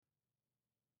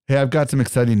Hey, I've got some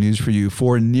exciting news for you.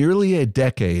 For nearly a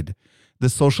decade, the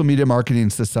Social Media Marketing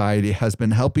Society has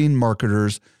been helping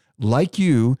marketers like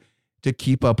you to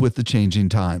keep up with the changing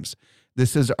times.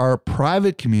 This is our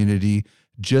private community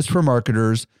just for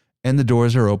marketers, and the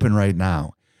doors are open right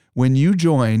now. When you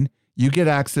join, you get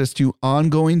access to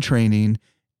ongoing training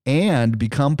and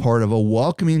become part of a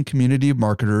welcoming community of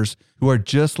marketers who are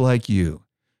just like you.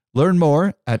 Learn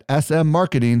more at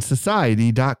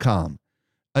smmarketingsociety.com.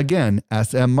 Again,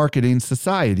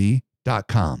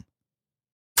 smmarketingsociety.com.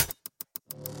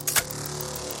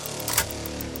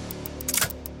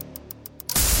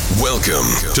 Welcome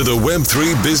to the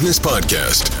Web3 Business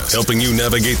Podcast, helping you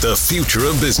navigate the future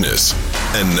of business.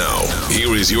 And now,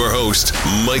 here is your host,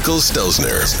 Michael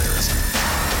Stelzner.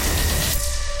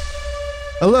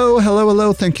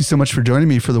 Hello. Thank you so much for joining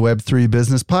me for the Web3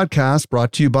 Business Podcast,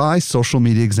 brought to you by Social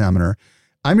Media Examiner.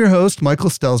 I'm your host, Michael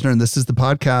Stelzner, and this is the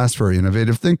podcast for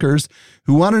innovative thinkers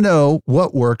who want to know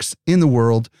what works in the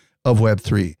world of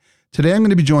Web3. Today, I'm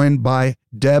going to be joined by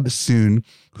Deb Soon,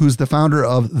 who's the founder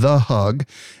of TheHug,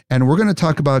 and we're going to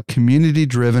talk about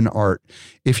community-driven art.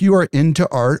 If you are into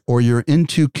art or you're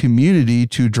into community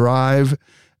to drive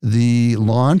the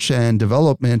launch and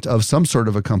development of some sort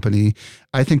of a company,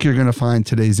 I think you're going to find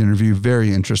today's interview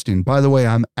very interesting. By the way,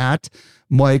 I'm at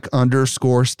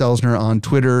Mike_Stelzner on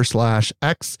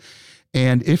Twitter/X.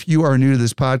 And if you are new to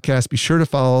this podcast, be sure to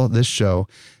follow this show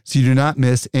so you do not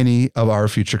miss any of our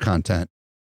future content.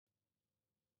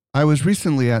 I was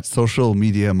recently at Social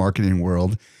Media Marketing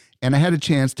World, and I had a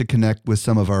chance to connect with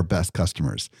some of our best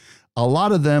customers. A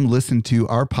lot of them listen to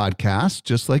our podcast,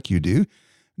 just like you do.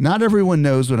 Not everyone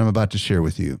knows what I'm about to share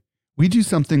with you. We do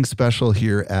something special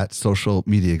here at Social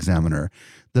Media Examiner.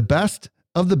 The best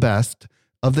of the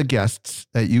guests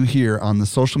that you hear on the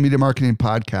Social Media Marketing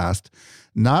Podcast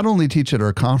not only teach at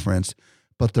our conference,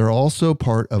 but they're also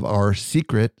part of our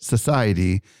secret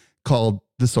society called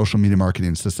the Social Media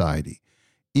Marketing Society.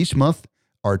 Each month,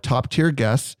 our top-tier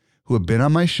guests who have been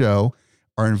on my show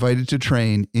are invited to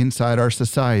train inside our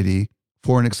society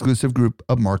for an exclusive group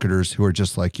of marketers who are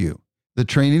just like you. The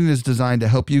training is designed to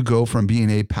help you go from being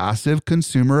a passive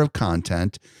consumer of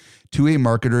content to a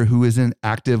marketer who is in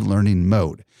active learning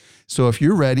mode. So if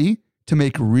you're ready to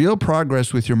make real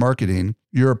progress with your marketing,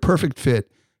 you're a perfect fit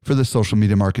for the Social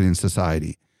Media Marketing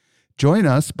Society. Join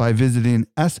us by visiting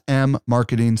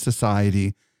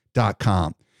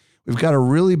smmarketingsociety.com. We've got a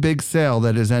really big sale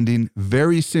that is ending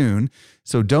very soon,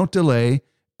 so don't delay.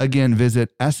 Again,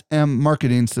 visit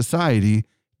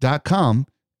smmarketingsociety.com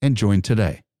and join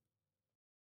today.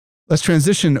 Let's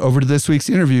transition over to this week's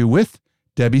interview with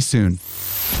Debbie Soon.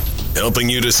 Helping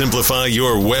you to simplify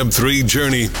your Web3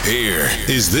 journey, here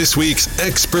is this week's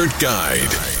expert guide.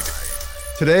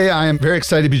 Today, I am very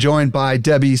excited to be joined by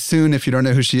Debbie Soon. If you don't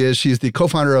know who she is, she's the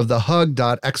co-founder of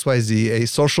TheHug.xyz, a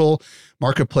social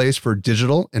marketplace for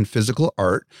digital and physical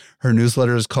art. Her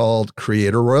newsletter is called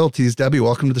Creator Royalties. Debbie,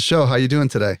 welcome to the show. How are you doing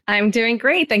today? I'm doing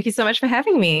great. Thank you so much for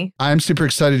having me. I'm super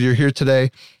excited you're here today.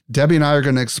 Debbie and I are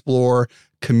going to explore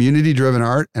community-driven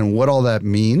art and what all that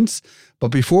means. But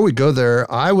before we go there,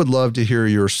 I would love to hear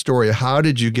your story. How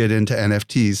did you get into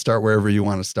NFTs? Start wherever you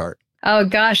want to start. Oh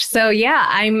gosh. So yeah,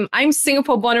 I'm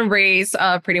Singapore born and raised,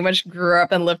 pretty much grew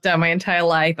up and lived there my entire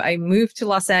life. I moved to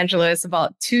Los Angeles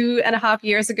about 2.5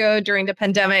 years ago during the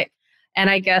pandemic. And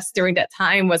I guess during that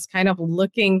time was kind of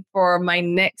looking for my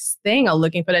next thing or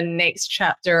looking for the next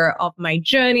chapter of my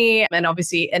journey. And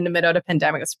obviously in the middle of the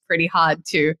pandemic, it's pretty hard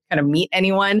to kind of meet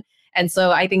anyone. And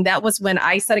so I think that was when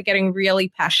I started getting really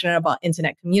passionate about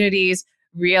internet communities,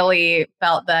 really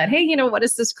felt that, hey, what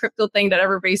is this crypto thing that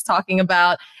everybody's talking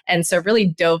about? And so really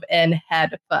dove in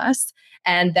head first.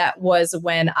 And that was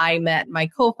when I met my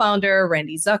co-founder,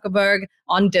 Randy Zuckerberg,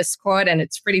 on Discord. And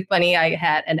it's pretty funny. I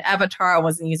had an avatar. I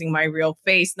wasn't using my real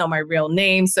face, not my real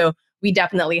name. So we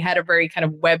definitely had a very kind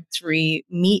of Web3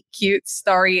 meet cute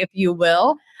story, if you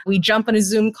will. We jumped on a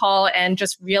Zoom call and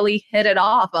just really hit it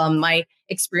off. My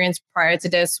experience prior to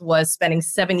this was spending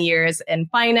 7 years in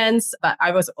finance, but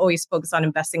I was always focused on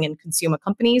investing in consumer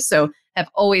companies. So have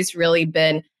always really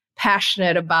been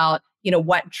passionate about,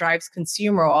 what drives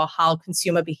consumer or how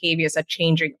consumer behaviors are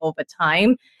changing over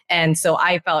time. And so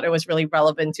I felt it was really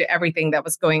relevant to everything that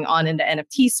was going on in the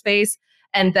NFT space.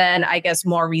 And then I guess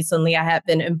more recently, I have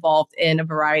been involved in a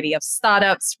variety of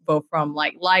startups, both from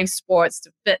like live sports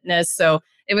to fitness. So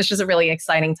it was just a really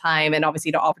exciting time. And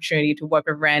obviously the opportunity to work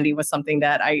with Randy was something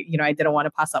that I didn't want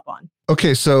to pass up on.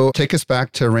 Okay, so take us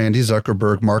back to Randy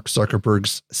Zuckerberg, Mark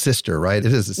Zuckerberg's sister, right?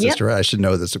 It is a sister. Yep. I should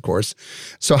know this, of course.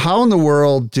 So how in the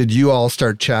world did you all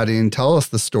start chatting? Tell us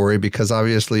the story, because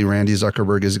obviously Randy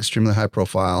Zuckerberg is extremely high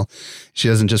profile. She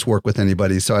doesn't just work with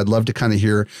anybody. So I'd love to kind of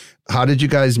hear, how did you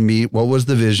guys meet? What was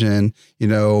the vision,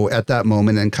 at that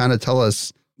moment? And kind of tell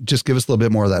us, just give us a little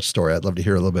bit more of that story. I'd love to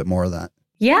hear a little bit more of that.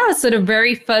 Yeah, so the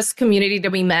very first community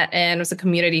that we met in was a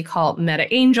community called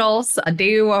Meta Angels.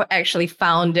 They were actually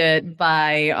founded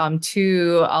by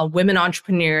two women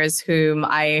entrepreneurs whom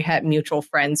I had mutual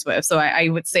friends with. So I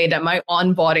would say that my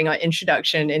onboarding or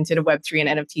introduction into the Web3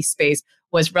 and NFT space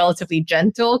was relatively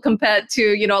gentle compared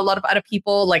to, a lot of other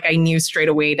people. Like I knew straight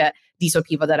away that these were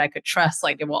people that I could trust.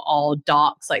 Like they were all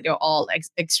docs, like they were all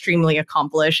extremely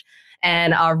accomplished.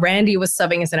 And Randy was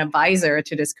serving as an advisor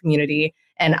to this community.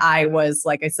 And I was,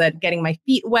 like I said, getting my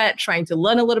feet wet, trying to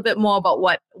learn a little bit more about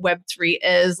what Web3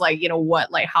 is,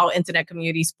 how internet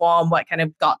communities form, what kind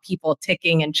of got people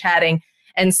ticking and chatting.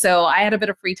 And so I had a bit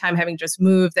of free time having just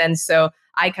moved. And so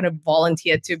I kind of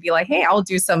volunteered to be like, hey, I'll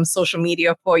do some social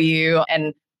media for you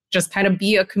and just kind of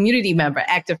be a community member,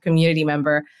 active community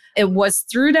member. It was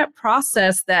through that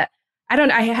process that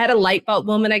I had a light bulb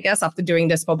moment, I guess, after doing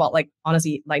this for about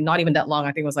honestly, not even that long.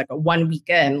 I think it was a 1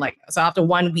 weekend. So after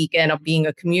 1 weekend of being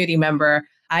a community member,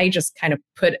 I just kind of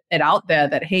put it out there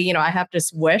that, hey, I have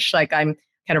this wish, I'm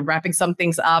kind of wrapping some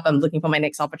things up. I'm looking for my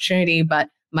next opportunity, but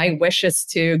my wish is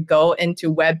to go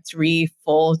into Web3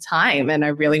 full time. And I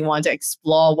really want to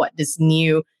explore what this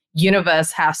new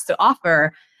universe has to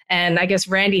offer. And I guess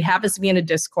Randy happens to be in a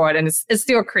Discord, and it's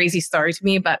still a crazy story to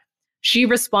me, but she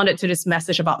responded to this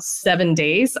message about 7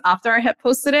 days after I had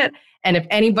posted it. And if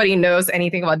anybody knows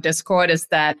anything about Discord, is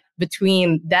that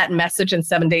between that message and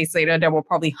 7 days later, there were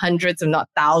probably hundreds, if not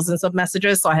thousands of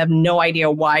messages. So I have no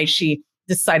idea why she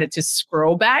decided to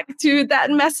scroll back to that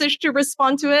message to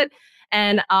respond to it.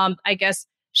 And I guess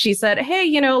she said,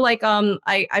 hey,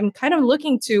 I'm kind of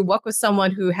looking to work with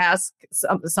someone who has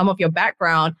some of your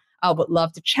background. I would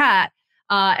love to chat.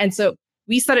 And so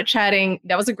we started chatting.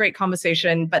 That was a great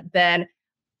conversation. But then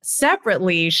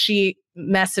separately, she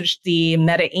messaged the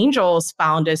Meta Angels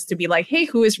founders to be like, hey,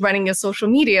 who is running your social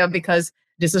media? Because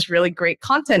this is really great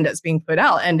content that's being put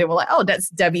out. And they were like, oh, that's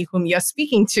Debbie, whom you're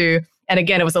speaking to. And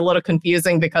again, it was a little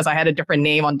confusing because I had a different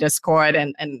name on Discord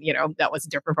and that was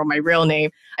different from my real name.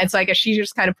 And so I guess she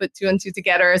just kind of put two and two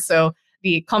together. So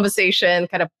the conversation,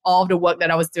 kind of all of the work that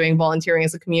I was doing, volunteering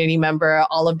as a community member,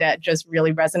 all of that just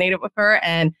really resonated with her.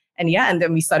 And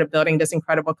then we started building this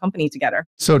incredible company together.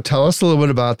 So tell us a little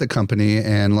bit about the company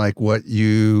and why'd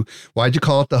you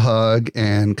call it The Hug,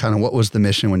 and kind of what was the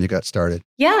mission when you got started?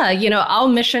 Yeah, our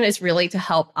mission is really to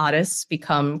help artists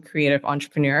become creative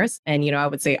entrepreneurs. And, I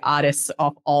would say artists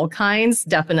of all kinds.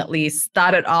 Definitely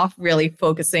started off really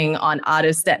focusing on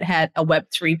artists that had a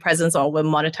Web3 presence or were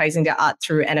monetizing their art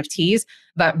through NFTs,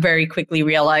 but very quickly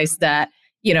realized that,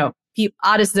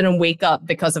 artists didn't wake up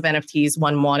because of NFTs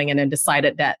one morning and then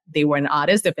decided that they were an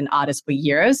artist. They've been artists for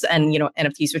years. And,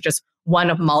 NFTs were just one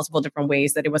of multiple different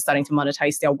ways that they were starting to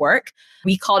monetize their work.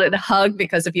 We called it The Hug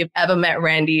because if you've ever met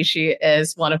Randy, she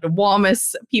is one of the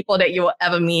warmest people that you will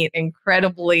ever meet,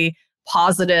 incredibly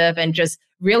positive and just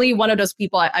really one of those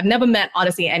people. I've never met,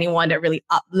 honestly, anyone that really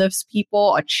uplifts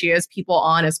people or cheers people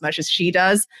on as much as she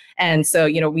does. And so,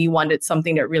 we wanted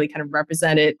something that really kind of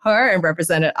represented her and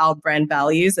represented our brand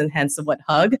values, and hence the word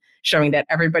hug, showing that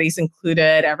everybody's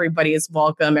included, everybody is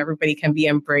welcome, everybody can be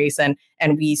embraced. And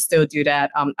we still do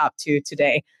that up to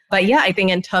today. But yeah, I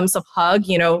think in terms of hug,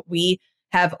 we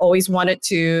have always wanted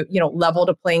to, level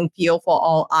the playing field for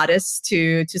all artists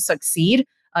to succeed.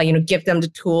 Give them the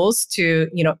tools to,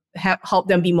 help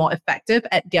them be more effective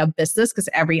at their business, because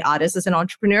every artist is an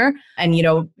entrepreneur, and,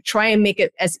 try and make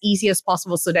it as easy as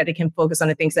possible so that they can focus on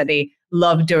the things that they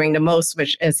love doing the most,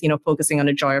 which is, focusing on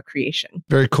the joy of creation.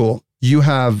 Very cool. You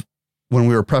have, when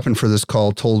we were prepping for this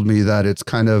call, told me that it's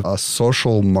kind of a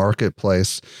social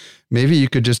marketplace. Maybe you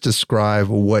could just describe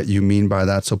what you mean by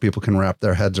that so people can wrap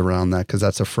their heads around that, because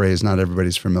that's a phrase not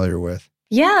everybody's familiar with.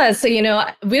 Yeah. So,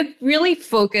 we really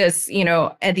focus,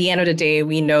 at the end of the day,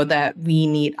 we know that we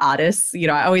need artists.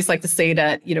 I always like to say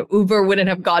that, Uber wouldn't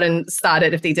have gotten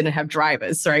started if they didn't have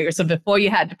drivers, right? So before you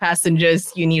had the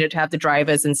passengers, you needed to have the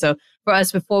drivers. And so for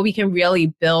us, before we can really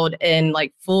build in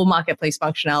full marketplace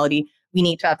functionality, we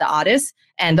need to have the artists.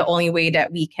 And the only way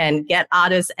that we can get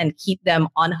artists and keep them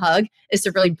on Hug is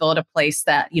to really build a place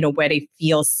that, where they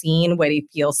feel seen, where they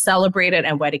feel celebrated,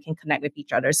 and where they can connect with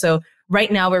each other. So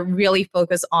right now, we're really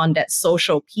focused on that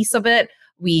social piece of it.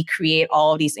 We create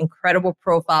all of these incredible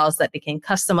profiles that they can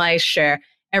customize, share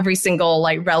every single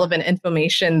like relevant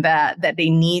information that they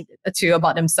need to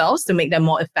about themselves to make them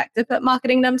more effective at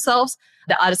marketing themselves.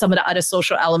 Some of the other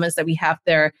social elements that we have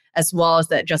there, as well as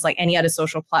that just like any other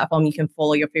social platform, you can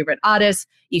follow your favorite artists.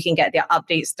 You can get their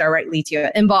updates directly to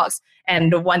your inbox.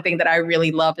 And the one thing that I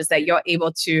really love is that you're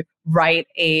able to write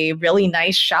a really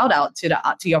nice shout out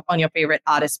on your favorite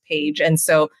artist page. And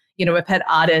so, we've had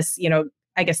artists,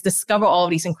 I guess, discover all of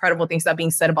these incredible things that are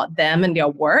being said about them and their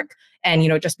work, and,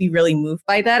 just be really moved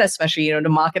by that, especially, the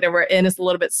market that we're in is a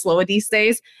little bit slower these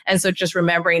days. And so just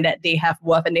remembering that they have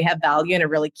worth and they have value, and it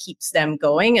really keeps them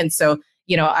going. And so,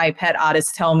 I've had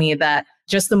artists tell me that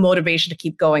just the motivation to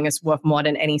keep going is worth more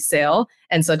than any sale.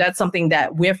 And so that's something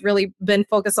that we've really been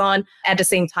focused on. At the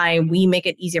same time, we make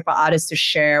it easier for artists to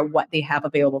share what they have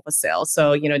available for sale.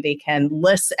 So, they can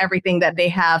list everything that they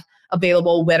have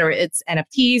available, whether it's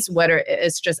NFTs, whether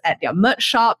it's just at their merch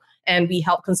shop. And we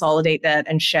help consolidate that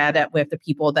and share that with the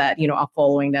people that, are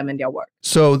following them in their work.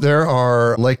 So there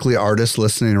are likely artists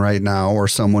listening right now, or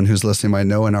someone who's listening might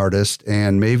know an artist,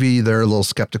 and maybe they're a little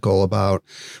skeptical about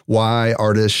why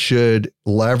artists should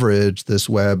leverage this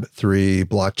Web3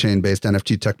 blockchain-based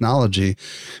NFT technology.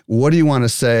 What do you want to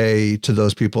say to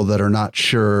those people that are not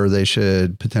sure they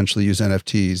should potentially use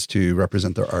NFTs to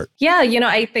represent their art? Yeah,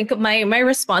 I think my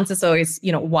response is always,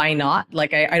 why not?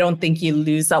 Like, I don't think you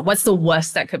lose out. What's the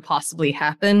worst that could possibly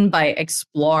happen by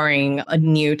exploring a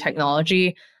new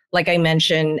technology? Like I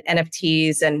mentioned,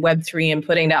 NFTs and Web3 and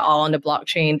putting that all on the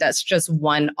blockchain, that's just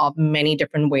one of many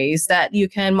different ways that you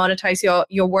can monetize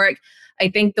your work. I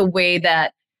think the way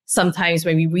that sometimes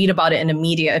when we read about it in the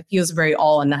media, it feels very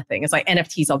all or nothing. It's like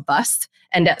NFTs are bust.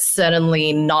 And that's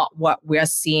certainly not what we're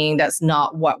seeing. That's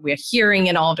not what we're hearing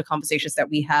in all of the conversations that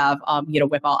we have,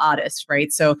 with our artists,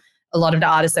 right? So a lot of the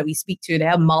artists that we speak to, they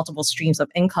have multiple streams of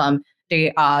income.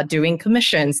 They are doing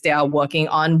commissions. They are working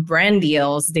on brand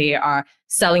deals. They are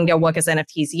selling their work as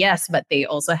NFTs, yes, but they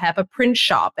also have a print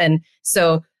shop. And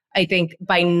so I think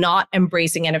by not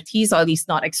embracing NFTs, or at least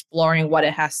not exploring what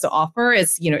it has to offer,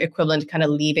 is, equivalent to kind of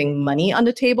leaving money on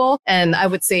the table. And I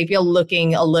would say if you're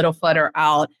looking a little further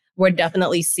out, we're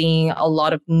definitely seeing a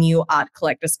lot of new art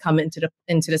collectors come into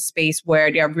the space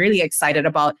where they're really excited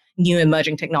about new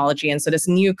emerging technology. And so this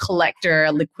new collector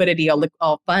liquidity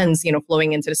or funds,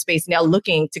 flowing into the space, and they're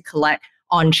looking to collect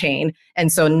on chain.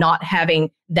 And so not having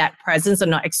that presence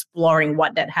and not exploring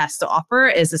what that has to offer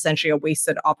is essentially a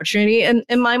wasted opportunity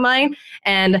in my mind.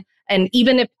 And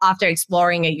even if after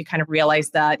exploring it, you kind of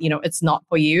realize that, it's not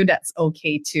for you, that's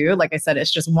okay too. Like I said,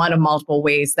 it's just one of multiple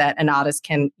ways that an artist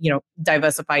can,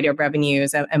 diversify their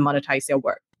revenues and monetize their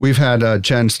work. We've had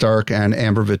Jen Stark and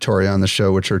Amber Vittoria on the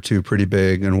show, which are two pretty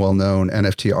big and well-known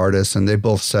NFT artists. And they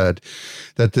both said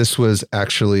that this was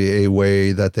actually a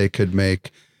way that they could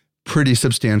make pretty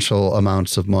substantial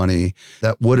amounts of money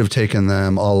that would have taken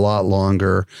them a lot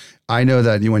longer. I know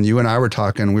that when you and I were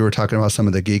talking, we were talking about some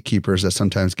of the gatekeepers that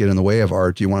sometimes get in the way of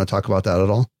art. Do you want to talk about that at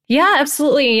all? Yeah,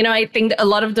 absolutely. I think a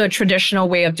lot of the traditional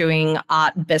way of doing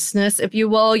art business, if you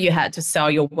will, you had to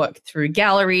sell your work through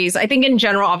galleries. I think in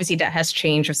general, obviously that has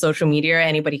changed with social media.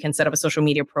 Anybody can set up a social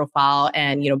media profile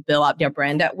and, build up their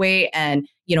brand that way and,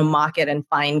 market and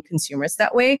find consumers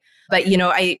that way. But,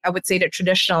 I would say that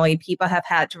traditionally people have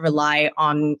had to rely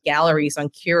on galleries, on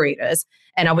curators.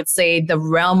 And I would say the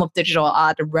realm of digital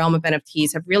art, the realm of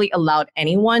NFTs have really allowed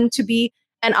anyone to be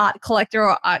an art collector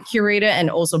or art curator and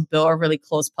also build a really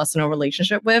close personal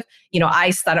relationship with. I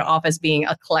started off as being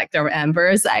a collector of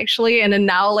ambers actually, and then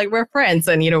now like we're friends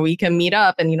and, we can meet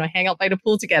up and, hang out by the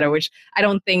pool together, which I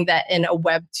don't think that in a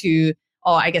Web 2,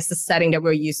 or I guess the setting that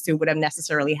we're used to would have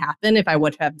necessarily happened if I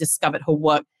would have discovered her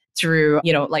work through,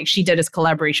 like she did this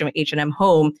collaboration with H&M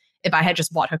Home. If I had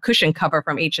just bought her cushion cover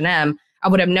from H&M, I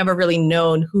would have never really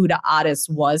known who the artist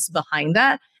was behind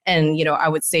that. And, I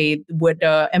would say with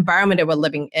the environment that we're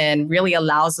living in really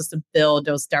allows us to build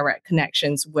those direct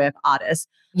connections with artists.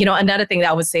 Another thing that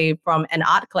I would say from an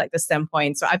art collector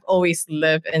standpoint, so I've always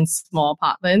lived in small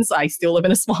apartments. I still live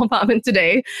in a small apartment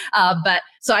today. But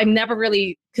so I've never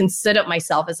really considered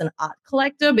myself as an art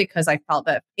collector because I felt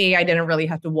that A, I didn't really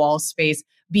have the wall space.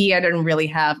 B, I didn't really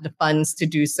have the funds to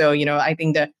do so. I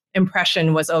think the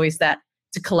impression was always that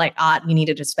to collect art, you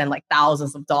needed to spend like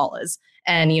thousands of dollars.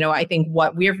 And, I think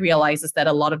what we've realized is that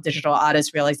a lot of digital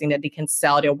artists realizing that they can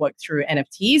sell their work through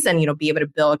NFTs and, be able to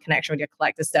build a connection with your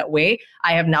collectors that way.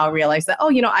 I have now realized that,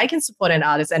 I can support an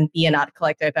artist and be an art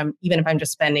collector even if I'm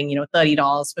just spending, $30,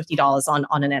 $50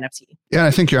 on an NFT. Yeah,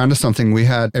 I think you're onto something. We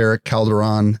had Eric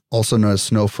Calderon, also known as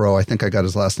Snowfro. I think I got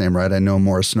his last name right. I know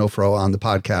more as Snowfro on the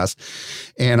podcast.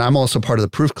 And I'm also part of the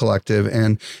Proof Collective.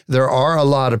 And there are a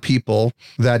lot of people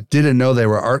that didn't know they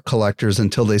were art collectors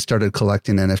until they started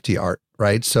collecting NFT art.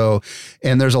 right? So,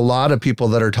 and there's a lot of people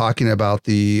that are talking about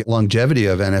the longevity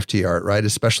of NFT art, right?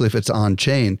 Especially if it's on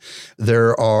chain.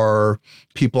 There are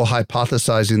people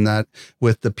hypothesizing that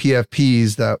with the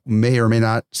PFPs that may or may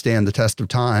not stand the test of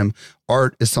time,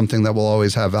 art is something that will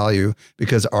always have value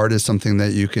because art is something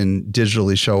that you can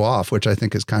digitally show off, which I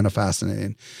think is kind of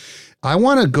fascinating. I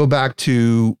want to go back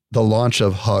to the launch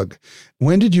of Hug.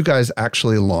 When did you guys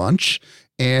actually launch?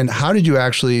 And how did you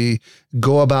actually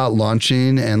go about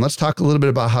launching? And let's talk a little bit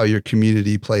about how your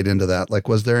community played into that. Like,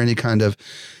 was there any kind of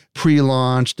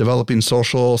pre-launch, developing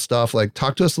social stuff? Like,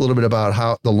 talk to us a little bit about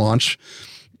how the launch,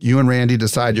 you and Randy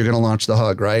decide you're going to launch the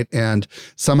Hug, right? And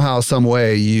somehow, some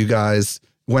way, you guys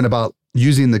went about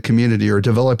using the community or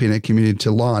developing a community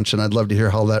to launch. And I'd love to hear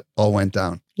how that all went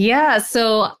down. Yeah,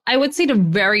 so I would say the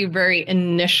very, very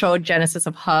initial genesis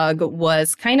of Hug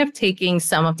was kind of taking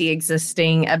some of the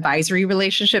existing advisory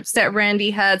relationships that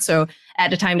Randy had. So at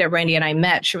the time that Randy and I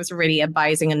met, she was already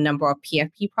advising a number of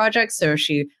PFP projects. So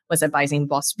she was advising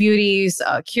Boss Beauties,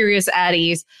 Curious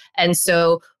Addies. And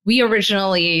so we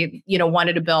originally,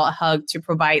 wanted to build a Hug to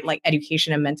provide like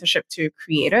education and mentorship to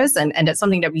creators. And that's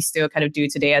something that we still kind of do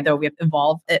today, although we have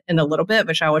evolved it in a little bit,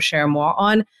 which I will share more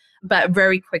on. But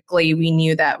very quickly, we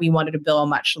knew that we wanted to build a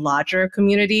much larger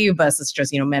community versus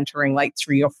just, mentoring like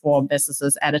 3 or 4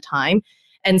 businesses at a time.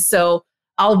 And so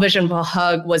our vision for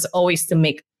Hug was always to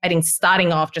make, I think,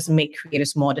 starting off, just make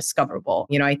creators more discoverable.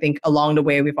 I think along the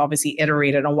way, we've obviously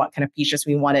iterated on what kind of features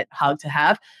we wanted Hug to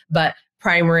have. But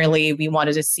primarily, we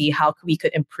wanted to see how we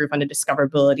could improve on the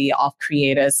discoverability of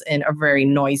creators in a very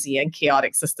noisy and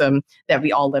chaotic system that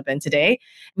we all live in today.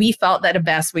 We felt that the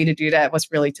best way to do that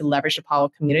was really to leverage the power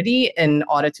of community in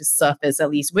order to surface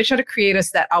at least which are the creators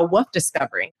that are worth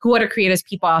discovering, who are the creators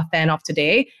people are a fan of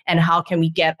today, and how can we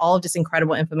get all of this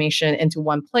incredible information into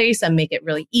one place and make it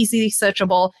really easily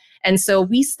searchable. And so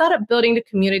we started building the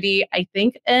community, I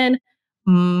think, in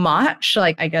March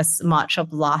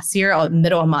of last year or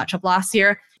middle of March of last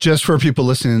year. Just for people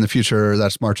listening in the future,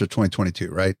 that's March of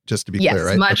 2022, right? Just to be clear,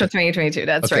 right? Yes, March of 2022.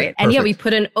 That's right. And perfect. we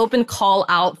put an open call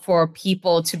out for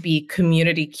people to be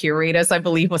community curators, I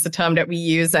believe was the term that we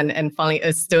use. And finally,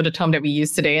 it's still the term that we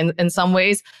use today in some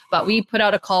ways. But we put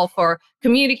out a call for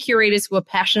community curators who are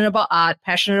passionate about art,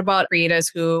 passionate about creators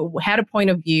who had a point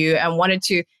of view and wanted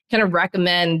to kind of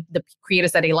recommend the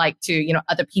creators that they like to,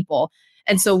 other people.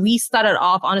 And so we started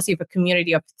off, honestly, with a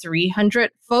community of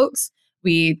 300 folks.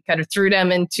 We kind of threw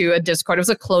them into a Discord. It was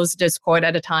a closed Discord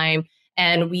at a time.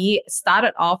 And we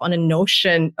started off on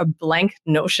a blank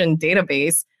Notion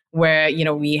database where,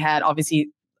 we had obviously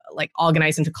like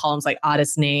organized into columns like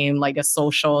artist name, like the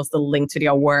socials, the link to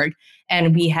their work.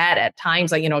 And we had at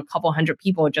times like, a couple hundred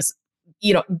people just,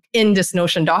 in this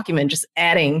Notion document, just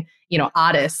adding,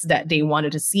 artists that they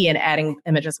wanted to see and adding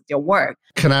images of their work.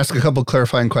 Can I ask a couple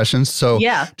clarifying questions? So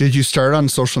did you start on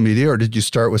social media or did you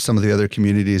start with some of the other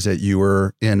communities that you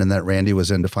were in and that Randy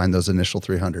was in to find those initial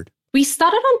 300? We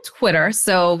started on Twitter.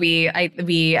 So I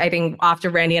think after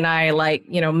Randy and I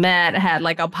met, had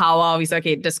like a powwow, we said,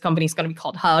 okay, this company is going to be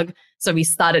called Hug. So we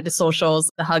started the socials,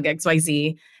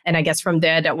 TheHug.xyz. And I guess from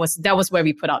there, that was where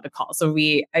we put out the call. So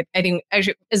I think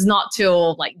actually it's not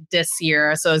till like this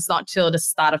year. So it's not till the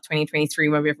start of 2023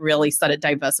 when we've really started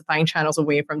diversifying channels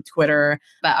away from Twitter.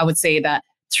 But I would say that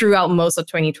throughout most of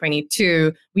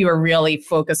 2022, we were really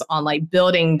focused on like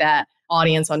building that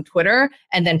audience on Twitter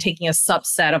and then taking a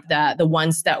subset of the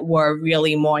ones that were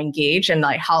really more engaged and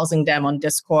like housing them on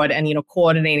Discord and,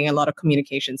 coordinating a lot of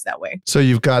communications that way. So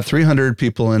you've got 300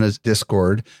 people in a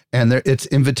Discord and it's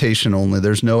invitation only.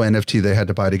 There's no NFT they had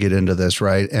to buy to get into this,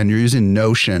 right? And you're using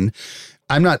Notion.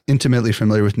 I'm not intimately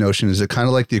familiar with Notion. Is it kind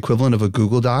of like the equivalent of a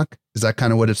Google Doc? Is that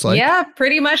kind of what it's like? Yeah,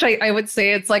 pretty much. I would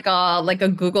say it's like a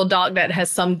Google Doc that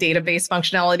has some database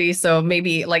functionality. So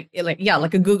maybe like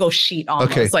a Google Sheet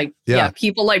almost. Okay.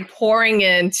 People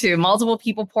multiple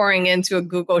people pouring into a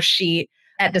Google Sheet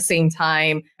at the same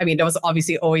time. I mean, there was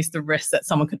obviously always the risk that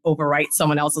someone could overwrite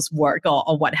someone else's work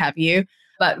or what have you.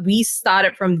 But we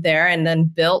started from there and then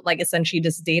built like essentially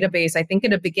this database, I think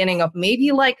in the beginning of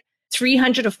maybe like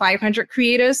 300 to 500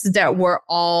 creators that were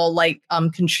all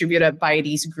contributed by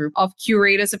these group of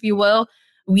curators, if you will.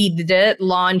 We did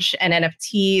launch an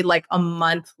NFT like a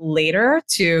month later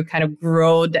to kind of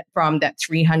grow from that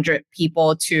 300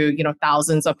 people to,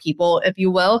 thousands of people, if you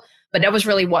will. But that was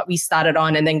really what we started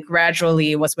on. And then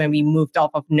gradually was when we moved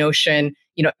off of Notion,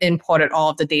 imported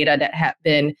all of the data that had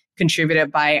been contributed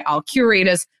by our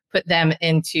curators, put them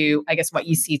into, I guess, what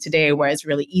you see today, where it's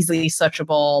really easily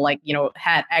searchable,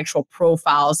 had actual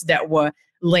profiles that were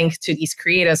link to these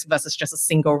creators versus just a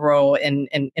single row in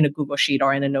a Google Sheet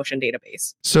or in a Notion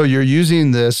database. So you're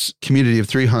using this community of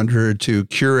 300 to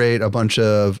curate a bunch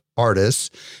of artists,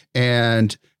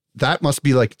 and that must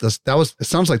be like this. It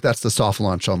sounds like that's the soft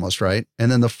launch almost, right?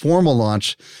 And then the formal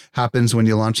launch happens when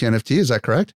you launch the NFT. Is that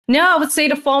correct? No, I would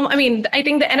say I think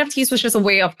the NFTs was just a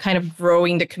way of kind of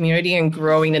growing the community and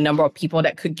growing the number of people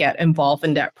that could get involved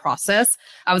in that process.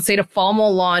 I would say the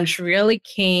formal launch really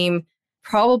came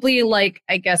probably around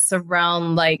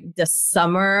the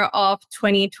summer of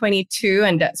 2022.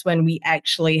 And that's when we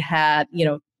actually had,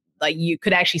 you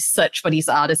could actually search for these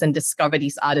artists and discover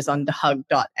these artists on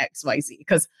TheHug.xyz.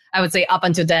 Because I would say up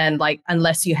until then,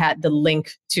 unless you had the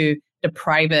link to the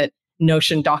private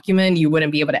Notion document, you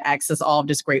wouldn't be able to access all of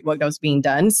this great work that was being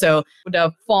done. So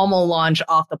the formal launch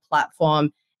of the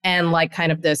platform and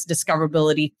kind of this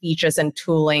discoverability features and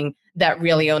tooling that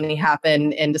really only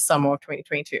happened in the summer of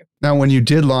 2022. Now, when you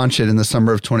did launch it in the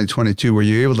summer of 2022, were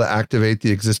you able to activate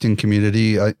the existing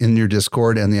community in your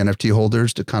Discord and the NFT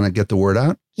holders to kind of get the word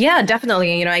out? Yeah,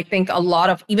 definitely. I think a lot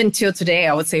of, even till today,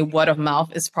 I would say word of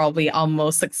mouth is probably our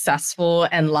most successful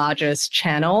and largest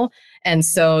channel. And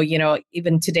so,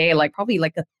 even today, probably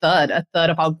a third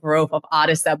of our growth of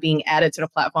artists that are being added to the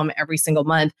platform every single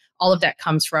month, all of that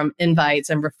comes from invites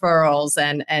and referrals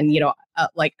and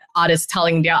artists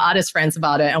telling their artist friends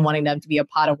about it and wanting them to be a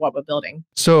part of what we're building.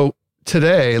 So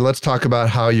today, let's talk about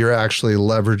how you're actually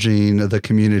leveraging the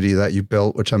community that you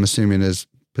built, which I'm assuming is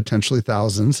potentially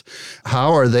thousands.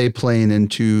 How are they playing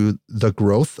into the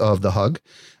growth of the Hug?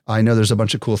 I know there's a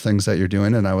bunch of cool things that you're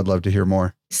doing, and I would love to hear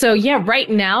more. So yeah, right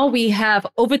now we have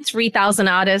over 3,000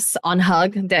 artists on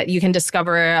Hug that you can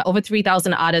discover, over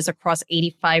 3,000 artists across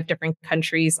 85 different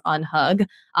countries on Hug.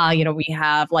 We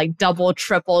have double,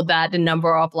 triple that, the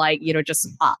number of just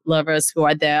art lovers who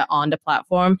are there on the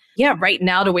platform. Yeah, right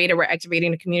now, the way that we're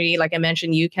activating the community, like I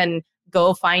mentioned, you can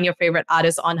go find your favorite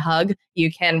artist on Hug.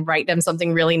 You can write them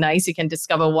something really nice. You can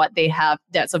discover what they have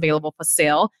that's available for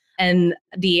sale. And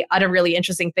the other really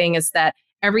interesting thing is that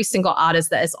every single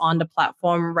artist that is on the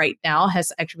platform right now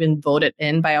has actually been voted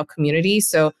in by our community.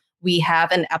 So we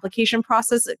have an application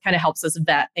process that kind of helps us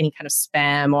vet any kind of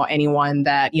spam or anyone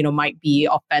that, might be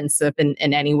offensive in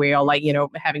any way, or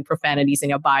having profanities in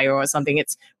your bio or something.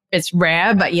 It's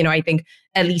rare, but, I think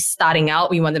at least starting out,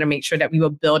 we wanted to make sure that we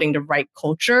were building the right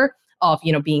culture of,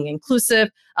 being inclusive.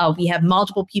 We have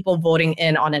multiple people voting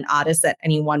in on an artist at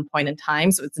any one point in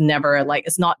time. So it's never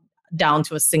it's not down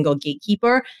to a single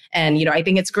gatekeeper. And, I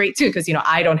think it's great too, because,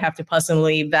 I don't have to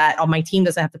personally vet, or my team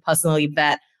doesn't have to personally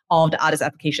vet all of the artist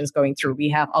applications going through. We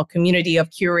have our community of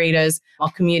curators,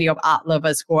 our community of art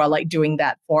lovers who are doing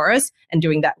that for us and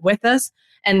doing that with us.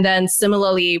 And then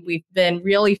similarly, we've been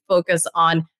really focused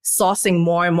on sourcing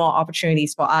more and more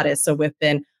opportunities for artists. So we've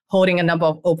been holding a number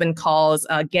of open calls,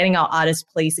 getting our artists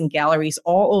placed in galleries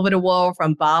all over the world,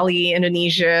 from Bali,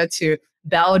 Indonesia, to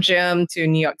Belgium, to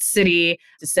New York City,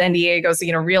 to San Diego. So,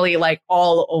 really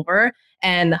all over.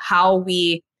 And how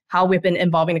we've been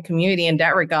involving the community in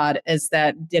that regard is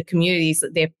that the communities,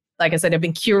 like I said, they've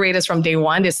been curators from day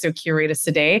one. They're still curators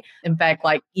today. In fact,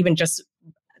 even just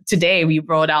today, we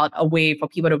rolled out a way for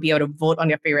people to be able to vote on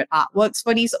their favorite artworks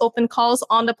for these open calls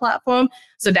on the platform.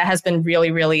 So that has been really,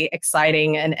 really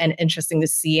exciting and interesting to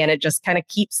see. And it just kind of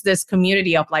keeps this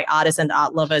community of artists and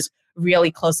art lovers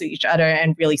really close to each other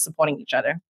and really supporting each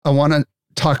other. I want to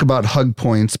talk about Hug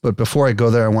points, but before I go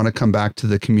there, I want to come back to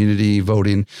the community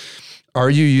voting. Are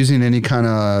you using any kind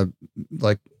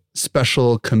of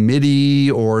special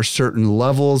committee or certain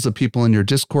levels of people in your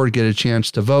Discord get a chance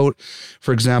to vote?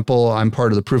 For example, I'm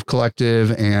part of the Proof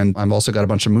Collective, and I've also got a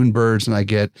bunch of Moonbirds, and I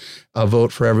get a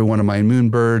vote for every one of my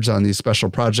Moonbirds on these special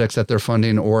projects that they're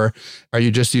funding. Or are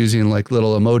you just using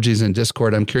little emojis in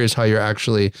Discord? I'm curious how you're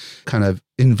actually kind of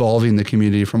involving the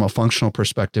community from a functional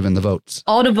perspective in the votes.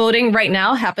 All the voting right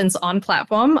now happens on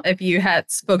platform. If you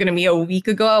had spoken to me a week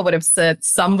ago, I would have said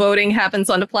some voting happens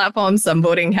on the platform, some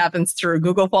voting happens through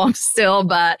Google Forms still.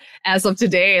 But as of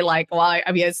today,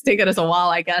 it's taken us a while,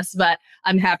 I guess, but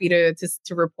I'm happy to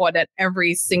report that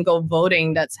every single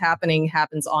voting that's happening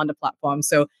happens on the platform.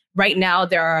 So right now,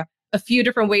 there are a few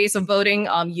different ways of voting.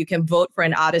 You can vote for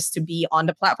an artist to be on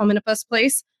the platform in the first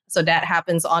place. So that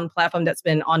happens on platform that's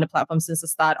been on the platform since the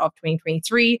start of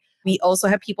 2023. We also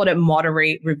have people that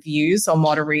moderate reviews or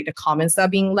moderate the comments that are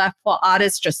being left for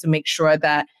artists, just to make sure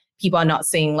that people are not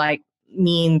saying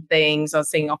mean things or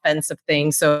saying offensive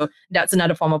things. So that's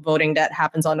another form of voting that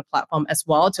happens on the platform as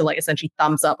well, to essentially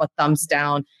thumbs up or thumbs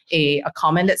down a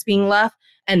comment that's being left.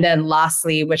 And then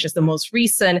lastly, which is the most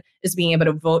recent, is being able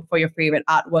to vote for your favorite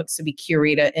artworks to be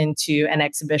curated into an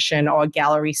exhibition or a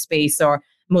gallery space, or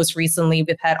most recently,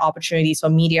 we've had opportunities for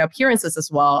media appearances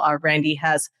as well. Randy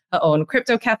has her own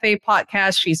Crypto Cafe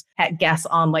podcast. She's had guests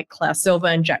on like Claire Silver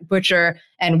and Jack Butcher.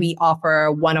 And we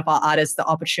offer one of our artists the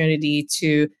opportunity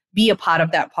to be a part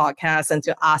of that podcast and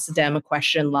to ask them a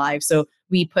question live. So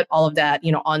we put all of that,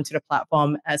 onto the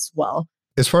platform as well.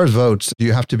 As far as votes, do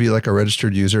you have to be like a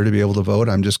registered user to be able to vote?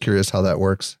 I'm just curious how that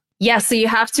works. Yeah, so you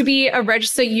have to be a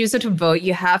registered user to vote.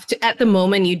 You have to, at the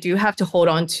moment, you do have to hold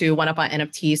on to one of our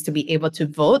NFTs to be able to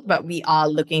vote, but we are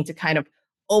looking to kind of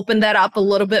open that up a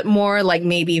little bit more. Like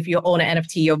maybe if you own an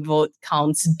NFT, your vote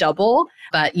counts double.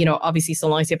 But, obviously, so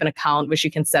long as you have an account, which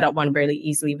you can set up one really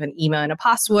easily with an email and a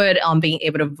password, being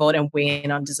able to vote and weigh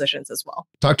in on decisions as well.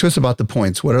 Talk to us about the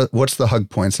points. What's the Hug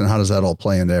points and how does that all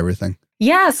play into everything?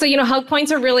 Yeah, so, Hug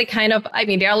points are really kind of,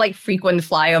 they're like frequent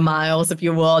flyer miles, if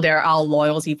you will. They're our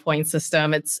loyalty point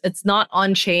system. It's not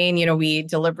on chain. We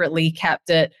deliberately kept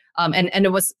it. And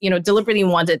it was, deliberately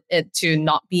wanted it to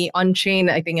not be on chain,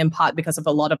 I think in part because of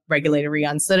a lot of regulatory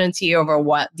uncertainty over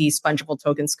what these fungible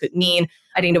tokens could mean.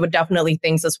 I think there were definitely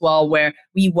things as well where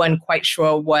we weren't quite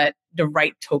sure what the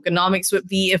right tokenomics would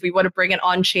be if we were to bring it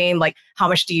on chain. Like how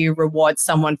much do you reward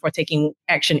someone for taking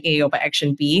action A over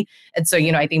action B? And so,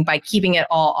 I think by keeping it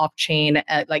all off chain,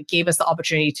 gave us the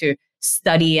opportunity to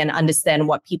study and understand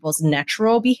what people's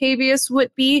natural behaviors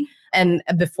would be. And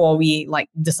before we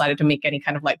decided to make any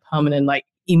kind of permanent,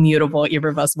 immutable,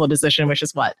 irreversible decision, which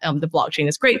is what the blockchain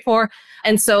is great for.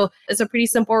 And so it's a pretty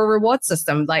simple reward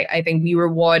system. I think we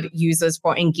reward users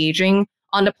for engaging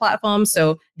on the platform.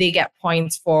 So they get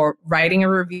points for writing a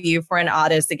review for an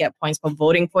artist. They get points for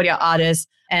voting for their artist.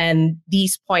 And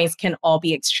these points can all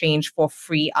be exchanged for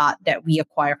free art that we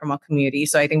acquire from our community.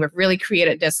 So I think we've really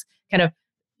created this kind of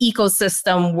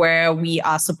ecosystem where we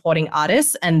are supporting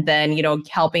artists and then,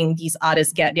 helping these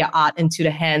artists get their art into the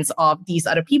hands of these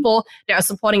other people that are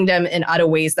supporting them in other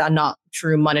ways that are not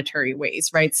true monetary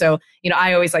ways, right? So,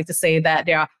 I always like to say that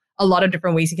there are a lot of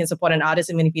different ways you can support an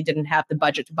artist. Even if you didn't have the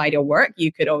budget to buy their work,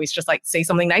 you could always just say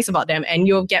something nice about them and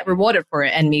you'll get rewarded for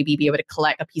it and maybe be able to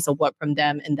collect a piece of work from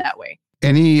them in that way.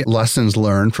 Any lessons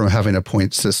learned from having a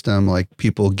point system, like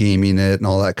people gaming it and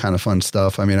all that kind of fun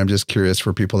stuff? I'm just curious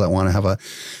for people that want to have a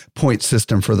point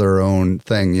system for their own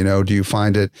thing. Do you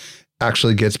find it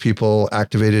actually gets people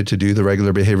activated to do the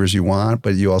regular behaviors you want,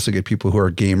 but you also get people who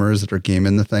are gamers that are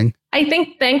gaming the thing? I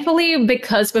think thankfully,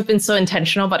 because we've been so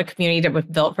intentional about a community that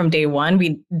we've built from day one,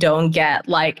 we don't get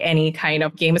any kind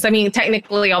of gamers.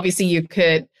 Technically, obviously you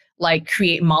could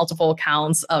create multiple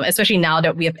accounts, especially now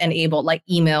that we have enabled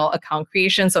email account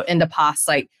creation. So in the past,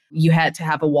 you had to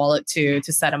have a wallet to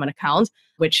set up an account,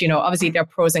 which, obviously there are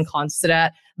pros and cons to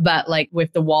that. But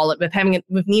with the wallet,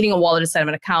 with needing a wallet to set up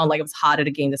an account, it was harder to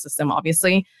game the system,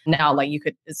 obviously. Now, you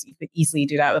could easily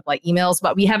do that with emails,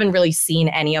 but we haven't really seen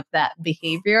any of that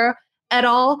behavior at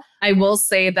all. I will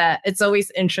say that it's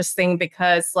always interesting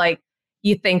because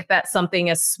you think that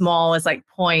something as small as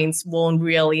points won't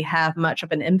really have much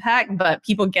of an impact, but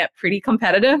people get pretty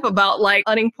competitive about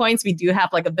earning points. We do have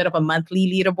a bit of a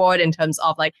monthly leaderboard in terms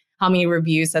of how many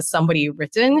reviews has somebody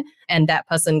written, and that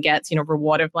person gets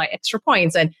rewarded with extra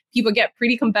points, and people get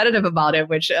pretty competitive about it,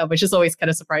 which is always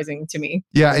kind of surprising to me.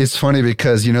 Yeah, it's funny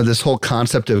because this whole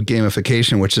concept of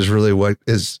gamification, which is really what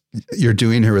you're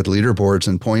doing here with leaderboards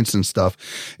and points and stuff,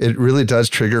 it really does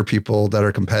trigger people that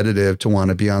are competitive to want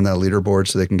to be on that leaderboard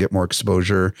so they can get more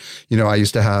exposure. I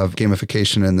used to have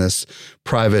gamification in this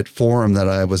private forum that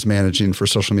I was managing for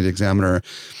Social Media Examiner.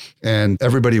 And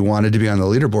everybody wanted to be on the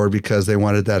leaderboard because they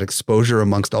wanted that exposure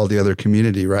amongst all the other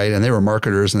community, right? And they were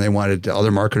marketers and they wanted other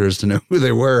marketers to know who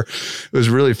they were. It was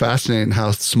really fascinating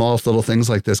how small little things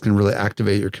like this can really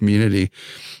activate your community.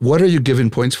 What are you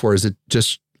giving points for? Is it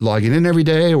just logging in every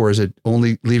day or is it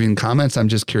only leaving comments? I'm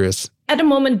just curious. At the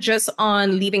moment, just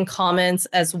on leaving comments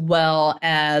as well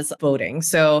as voting.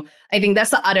 So I think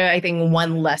that's the other,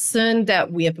 one lesson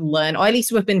that we have learned, or at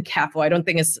least we've been careful. I don't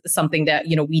think it's something that,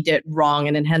 we did wrong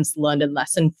and then hence learned a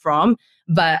lesson from.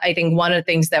 But I think one of the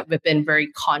things that we've been very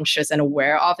conscious and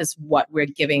aware of is what we're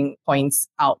giving points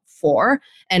out for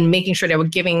and making sure that we're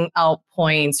giving out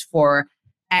points for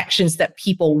actions that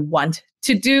people want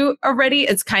to do already.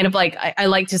 It's kind of I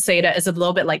like to say that it's a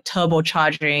little bit like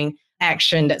turbocharging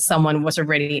action that someone was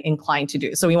already inclined to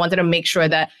do. So we wanted to make sure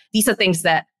that these are things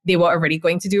that they were already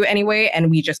going to do anyway.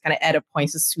 And we just kind of added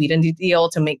points to sweeten the deal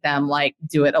to make them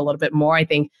do it a little bit more. I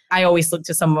think I always look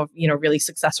to some of, really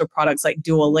successful products like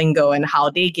Duolingo and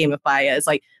how they gamify it.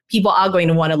 It's people are going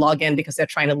to want to log in because they're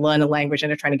trying to learn a language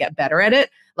and they're trying to get better at it.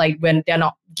 When they're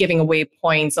not giving away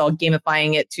points or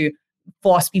gamifying it to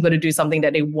force people to do something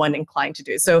that they weren't inclined to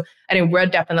do. So I think we're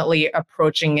definitely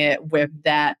approaching it with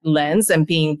that lens and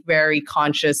being very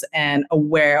conscious and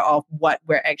aware of what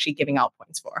we're actually giving out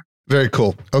points for. Very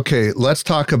cool. Okay, let's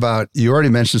talk about, you already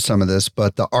mentioned some of this,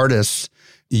 but the artists,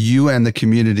 you and the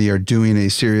community are doing a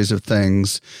series of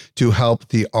things to help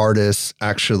the artists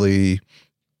actually,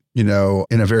 in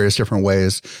a various different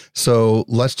ways. So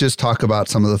let's just talk about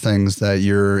some of the things that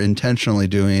you're intentionally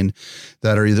doing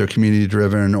that are either community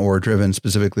driven or driven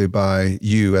specifically by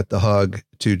you at The Hug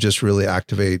to just really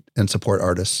activate and support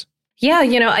artists. Yeah,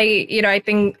 I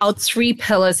think our three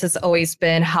pillars has always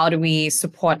been how do we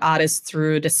support artists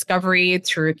through discovery,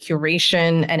 through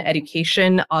curation and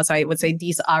education. Also, I would say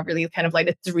these are really kind of like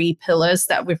the three pillars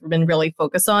that we've been really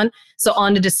focused on. So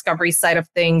on the discovery side of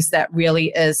things, that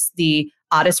really is the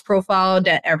artist profile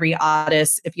that every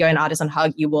artist, if you're an artist on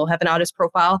Hug, you will have an artist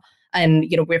profile. And,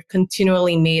 we've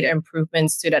continually made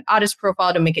improvements to that artist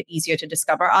profile to make it easier to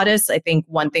discover artists. I think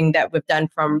one thing that we've done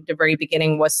from the very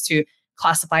beginning was to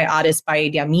classify artists by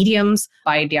their mediums,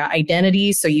 by their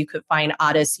identities. So you could find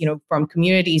artists, from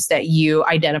communities that you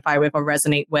identify with or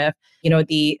resonate with,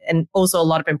 and also a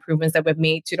lot of improvements that we've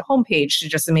made to the homepage to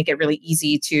just to make it really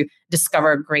easy to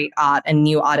discover great art and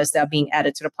new artists that are being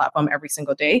added to the platform every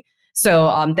single day.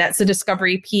 So that's the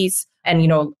discovery piece.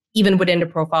 And, even within the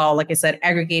profile, like I said,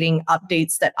 aggregating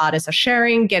updates that artists are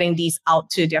sharing, getting these out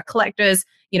to their collectors.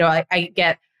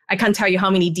 I can't tell you how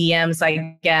many DMs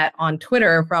I get on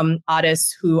Twitter from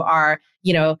artists who are,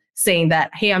 saying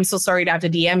that, hey, I'm so sorry to have to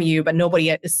DM you, but nobody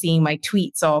is seeing my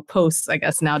tweets or posts, I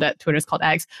guess now that Twitter's called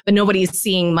X, but nobody is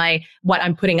seeing what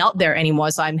I'm putting out there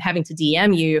anymore. So I'm having to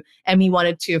DM you. And we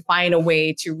wanted to find a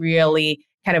way to really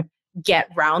kind of get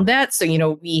around that. So,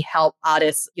 we help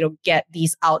artists, get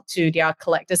these out to their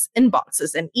collectors'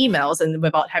 inboxes and emails, and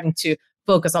without having to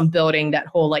focus on building that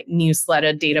whole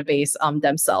newsletter database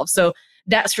themselves. So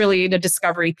that's really the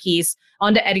discovery piece.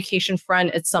 On the education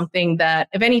front, it's something that,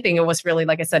 if anything, it was really,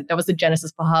 like I said, that was the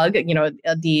genesis for Hug,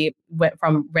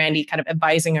 from Randy kind of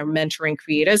advising or mentoring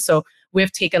creators. So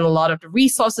we've taken a lot of the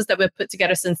resources that we've put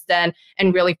together since then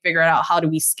and really figured out how do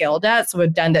we scale that. So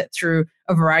we've done that through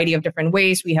a variety of different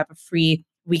ways. We have a free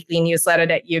weekly newsletter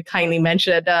that you kindly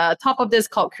mentioned at the top of this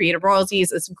called Creative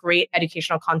Royalties. It's great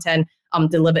educational content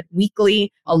delivered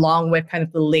weekly, along with kind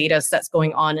of the latest that's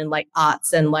going on in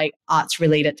arts and arts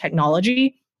related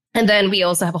technology. And then we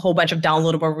also have a whole bunch of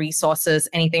downloadable resources,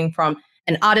 anything from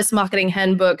an artist marketing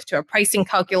handbook to a pricing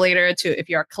calculator to, if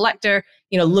you're a collector,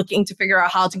 looking to figure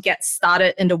out how to get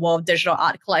started in the world of digital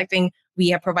art collecting, we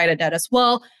have provided that as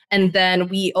well. And then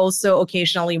we also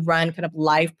occasionally run kind of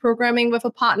live programming with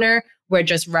a partner. We're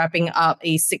just wrapping up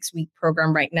a 6-week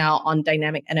program right now on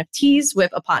dynamic NFTs with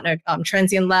a partner,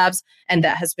 Transient Labs. And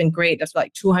that has been great. That's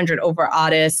 200 over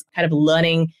artists kind of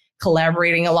learning,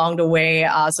 collaborating along the way.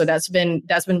 So that's been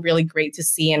really great to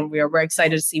see. And we're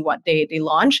excited to see what they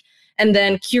launch. And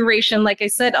then curation, like I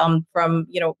said,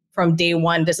 from day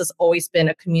one, this has always been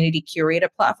a community curated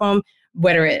platform,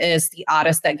 whether it is the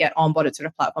artists that get onboarded to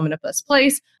the platform in the first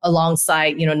place,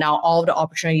 alongside, now all the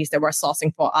opportunities that we're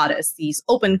sourcing for artists, these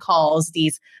open calls,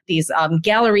 these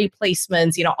gallery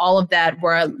placements, all of that,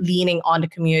 we're leaning on the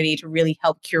community to really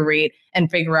help curate and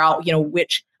figure out,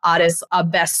 which artists are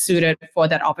best suited for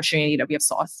that opportunity that we have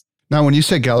sourced. Now, when you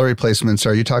say gallery placements,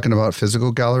 are you talking about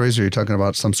physical galleries, or are you talking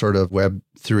about some sort of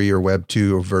Web3 or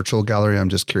Web2 or virtual gallery? I'm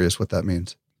just curious what that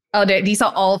means. Oh, these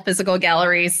are all physical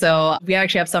galleries. So we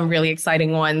actually have some really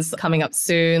exciting ones coming up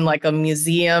soon, like a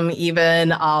museum,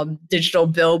 even digital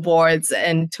billboards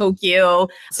in Tokyo.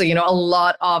 So, a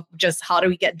lot of just how do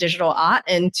we get digital art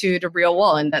into the real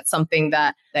world? And that's something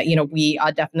that we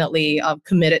are definitely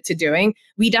committed to doing.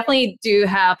 We definitely do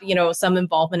have, some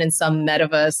involvement in some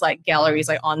metaverse like galleries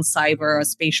like On Cyber or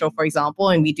Spatial, for example.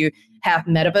 And we do have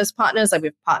metaverse partners.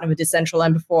 We've partnered with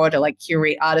Decentraland before to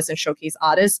curate artists and showcase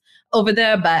artists over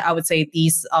there. But I would say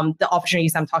these, the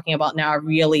opportunities I'm talking about now are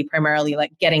really primarily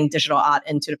getting digital art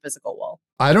into the physical world.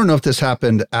 I don't know if this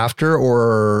happened after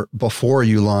or before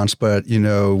you launched, but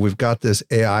we've got this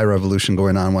AI revolution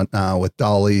going on now with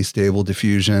DALL-E, Stable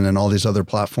Diffusion, and all these other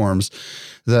platforms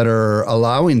that are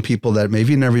allowing people that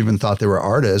maybe never even thought they were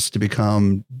artists to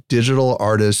become digital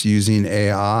artists using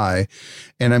AI.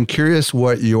 And I'm curious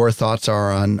what your thoughts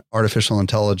are on artificial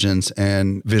intelligence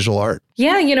and visual art.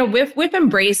 Yeah, we've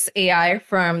embraced AI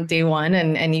from day one,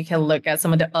 and you can look at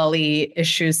some of the early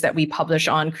issues that we publish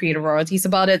on Creative Royalties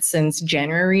about it since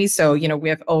January. So,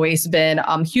 we've always been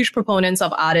huge proponents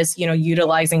of artists,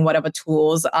 utilizing whatever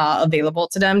tools are available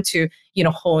to them to,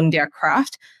 hone their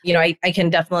craft. I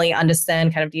can definitely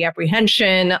understand kind of the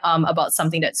apprehension about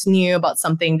something that's new, about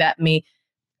something that may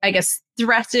I guess,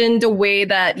 threatened the way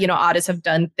that, artists have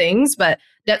done things, but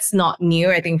that's not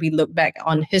new. I think we look back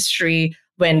on history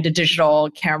when the digital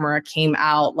camera came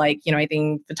out, I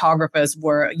think photographers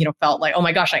were, felt like, oh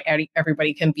my gosh, like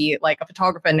everybody can be like a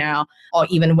photographer now. Or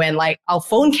even when like our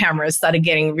phone cameras started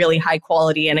getting really high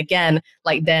quality. And again,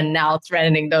 like then now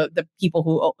threatening the people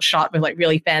who shot with like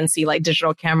really fancy like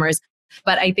digital cameras.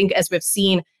 But I think as we've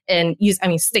seen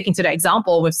sticking to the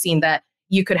example, we've seen that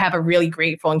you could have a really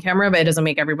great phone camera, but it doesn't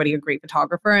make everybody a great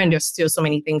photographer. And there's still so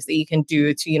many things that you can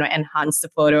do to, enhance the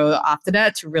photo after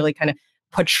that to really kind of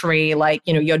portray like,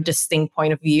 your distinct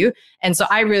point of view. And so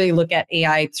I really look at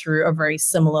AI through a very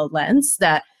similar lens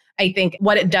that I think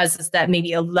what it does is that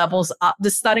maybe it levels up the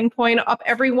starting point of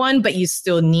everyone, but you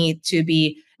still need to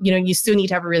be, you still need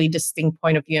to have a really distinct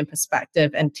point of view and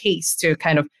perspective and taste to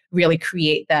kind of really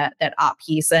create that art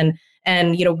piece. And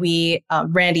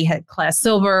Randy had Claire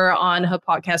Silver on her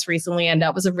podcast recently, and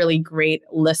that was a really great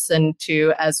listen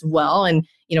to as well. And,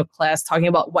 Claire's talking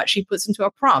about what she puts into her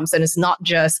prompts. And it's not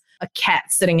just a cat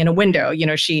sitting in a window.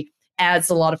 She adds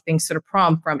a lot of things to the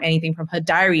prompt, from anything from her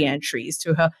diary entries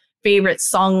to her favorite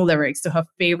song lyrics to her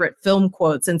favorite film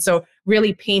quotes. And so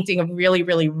really painting a really,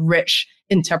 really rich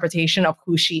interpretation of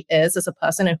who she is as a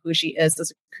person and who she is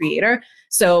as a creator.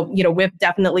 So, we've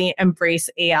definitely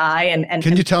embraced AI. And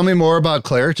can you tell me more about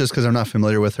Claire, just because I'm not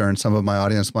familiar with her and some of my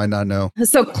audience might not know?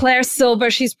 So Claire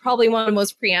Silver, she's probably one of the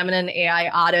most preeminent AI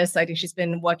artists. I think she's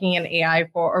been working in AI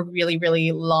for a really,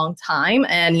 really long time.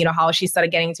 And, how she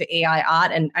started getting into AI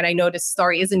art. And I know this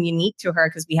story isn't unique to her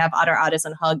because we have other artists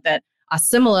on Hug that are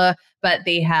similar, but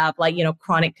they have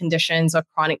chronic conditions or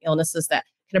chronic illnesses that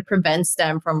kind of prevents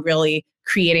them from really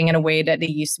creating in a way that they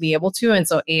used to be able to. And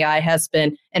so AI has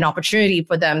been an opportunity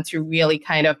for them to really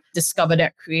kind of discover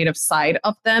that creative side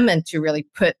of them and to really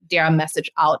put their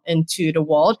message out into the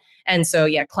world. And so,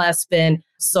 Claire's been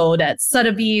sold at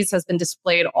Sotheby's, has been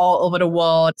displayed all over the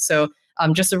world. So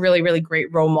just a really, really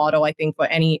great role model, I think, for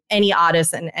any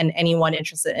artist and anyone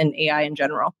interested in AI in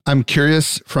general. I'm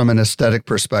curious from an aesthetic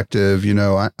perspective,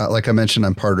 like I mentioned,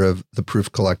 I'm part of the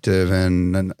Proof Collective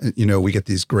and we get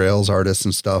these Grails artists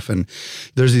and stuff. And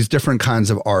there's these different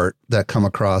kinds of art that come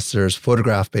across. There's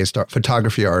photograph-based art,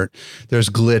 photography art. There's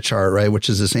glitch art, right? Which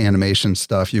is this animation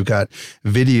stuff. You've got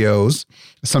videos.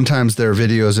 Sometimes there are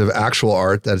videos of actual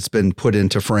art that's been put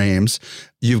into frames.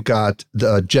 You've got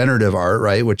the generative art,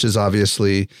 right? Which is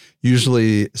obviously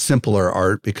usually simpler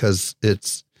art because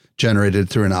it's generated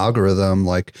through an algorithm.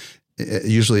 Like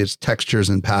usually it's textures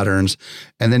and patterns.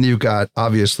 And then you've got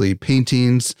obviously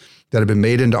paintings that have been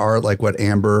made into art, like what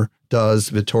Amber does,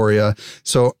 Victoria.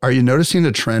 So are you noticing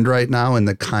a trend right now in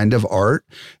the kind of art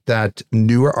that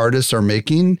newer artists are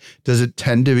making? Does it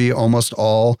tend to be almost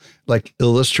all like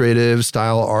illustrative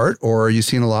style art, or are you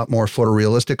seeing a lot more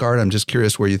photorealistic art? I'm just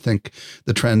curious where you think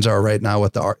the trends are right now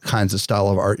with the art, kinds of style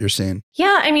of art you're seeing.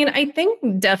 Yeah, I mean, I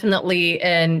think definitely,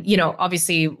 and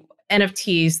obviously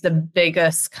NFTs, the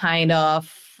biggest kind of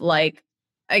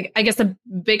I guess the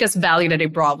biggest value that they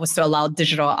brought was to allow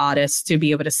digital artists to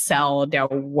be able to sell their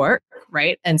work,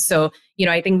 right? And so,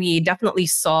 I think we definitely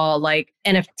saw like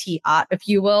NFT art, if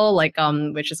you will,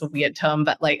 which is a weird term,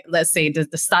 but let's say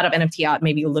the start of NFT art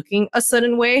maybe looking a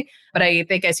certain way. But I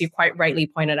think, as you quite rightly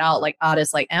pointed out, like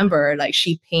artists like Amber,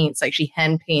 she paints, she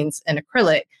hand paints in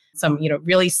acrylic, some,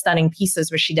 really stunning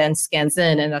pieces, which she then scans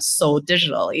in and are sold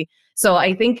digitally. So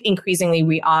I think increasingly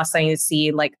we are starting to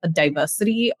see like a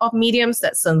diversity of mediums.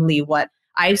 That's certainly what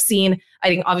I've seen. I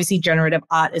think obviously generative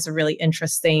art is a really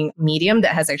interesting medium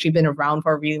that has actually been around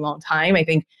for a really long time. I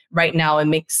think right now it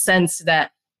makes sense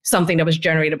that something that was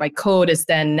generated by code is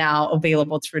then now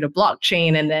available through the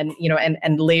blockchain and then,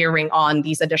 and layering on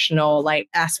these additional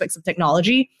aspects of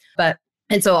technology.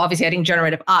 And so obviously I think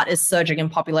generative art is surging in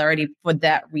popularity for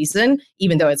that reason,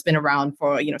 even though it's been around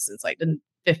for, since the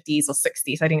 50s or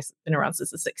 60s. I think it's been around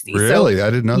since the 60s. Really? So, I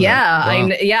didn't know that.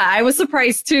 Wow. I was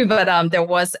surprised too, but there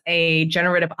was a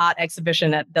generative art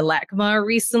exhibition at the LACMA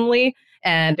recently.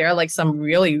 And there are some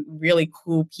really, really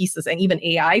cool pieces and even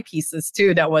AI pieces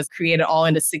too that was created all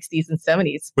in the 60s and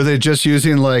 70s. Were they just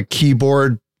using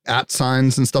keyboard @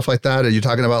 and stuff like that? Are you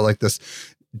talking about this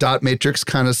dot matrix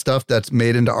kind of stuff that's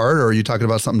made into art, or are you talking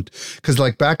about something? Because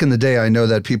back in the day, I know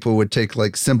that people would take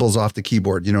symbols off the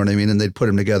keyboard, you know what I mean? And they'd put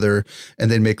them together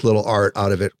and they'd make little art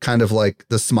out of it, kind of like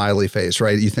the smiley face,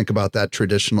 right? You think about that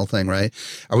traditional thing, right?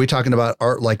 Are we talking about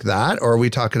art like that? Or are we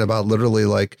talking about literally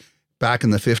back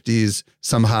in the 50s,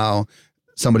 somehow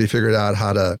somebody figured out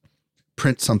how to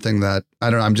print something that,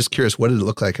 I don't know, I'm just curious, what did it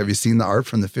look like? Have you seen the art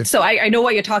from the 50s? So I know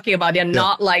what you're talking about. They're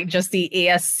not just the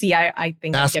ASCII, I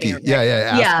think. ASCII. ASCII,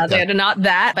 yeah. They're not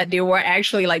that, but they were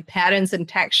actually patterns and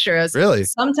textures. Really?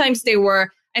 Sometimes they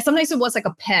were sometimes it was like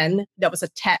a pen that was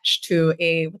attached to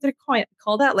a, what did I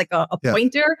call that? Like a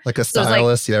pointer. Like a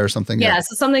stylus, or something. Yeah.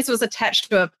 So sometimes it was attached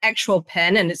to an actual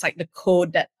pen, and it's like the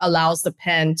code that allows the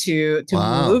pen to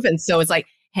move. And so it's like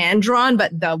hand drawn,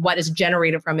 but what is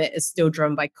generated from it is still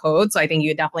drawn by code. So I think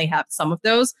you definitely have some of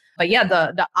those. But yeah,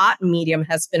 the art medium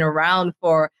has been around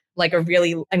for like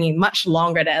much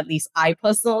longer than at least I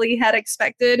personally had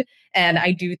expected. And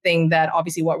I do think that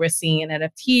obviously what we're seeing in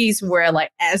NFTs, where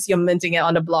like as you're minting it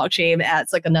on the blockchain, it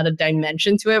adds like another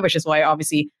dimension to it, which is why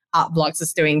obviously Art Blocks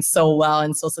is doing so well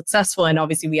and so successful. And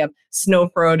obviously we have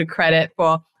Snowfro to credit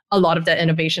for a lot of the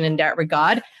innovation in that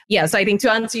regard. Yeah, so I think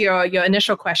to answer your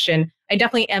initial question, I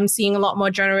definitely am seeing a lot more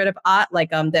generative art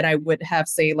than I would have,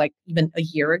 say, like even a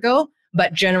year ago.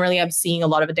 But generally, I'm seeing a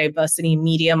lot of a diversity in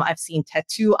medium. I've seen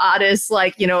tattoo artists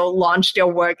launch their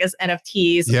work as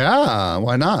NFTs. Yeah,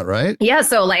 why not, right? Yeah,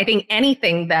 so like I think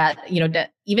anything that,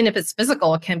 that even if it's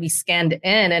physical, it can be scanned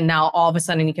in, and now all of a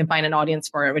sudden you can find an audience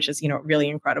for it, which is, really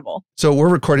incredible. So we're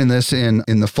recording this in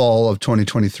the fall of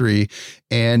 2023,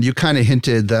 and you kind of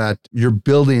hinted that you're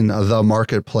building the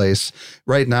marketplace.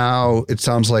 Right now, it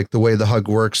sounds like the way the Hug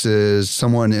works is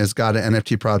someone has got an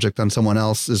NFT project on someone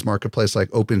else's marketplace, like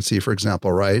OpenSea, for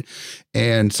example, right?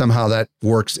 And somehow that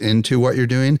works into what you're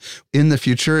doing. In the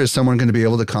future, is someone going to be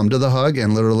able to come to the Hug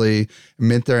and literally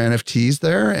mint their NFTs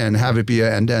there and have it be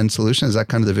an end-to-end solution? Is that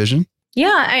kind of the vision?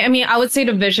 Yeah, I mean, I would say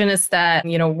the vision is that,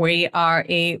 we are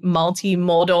a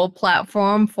multimodal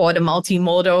platform for the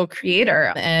multimodal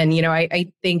creator. And, I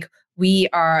think we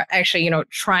are actually,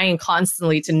 trying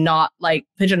constantly to not like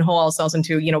pigeonhole ourselves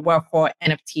into, we're for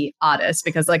NFT artists,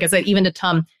 because like I said, even the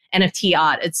term NFT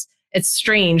art, it's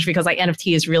strange because like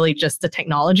NFT is really just the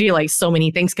technology. Like so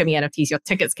many things can be NFTs. Your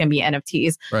tickets can be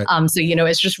NFTs. Right. So,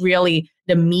 it's just really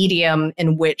the medium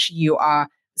in which you are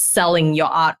selling your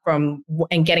art from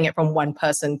and getting it from one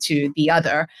person to the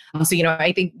other. So,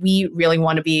 I think we really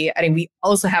want to be, I think we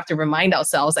also have to remind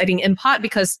ourselves, I think in part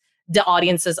because the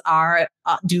audiences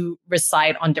do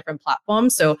reside on different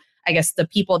platforms. So I guess the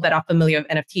people that are familiar with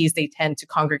NFTs, they tend to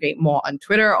congregate more on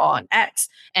Twitter or on X,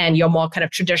 and your more kind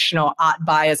of traditional art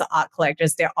buyers or art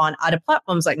collectors, they're on other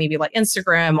platforms like maybe like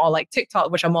Instagram or like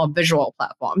TikTok, which are more visual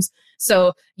platforms.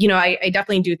 So, I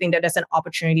definitely do think that there's an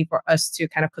opportunity for us to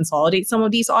kind of consolidate some of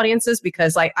these audiences,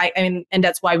 because like and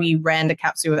that's why we ran the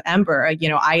capsule with Amber.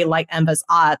 I like Amber's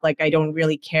art. Like I don't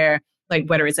really care like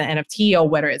whether it's an NFT or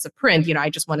whether it's a print, I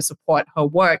just want to support her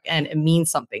work and it means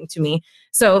something to me.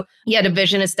 So yeah, the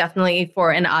vision is definitely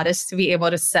for an artist to be able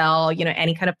to sell,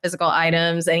 any kind of physical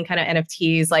items, any kind of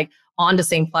NFTs, like on the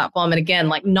same platform. And again,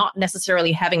 like not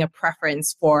necessarily having a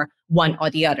preference for one or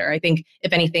the other. I think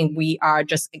if anything, we are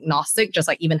just agnostic, just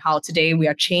like even how today we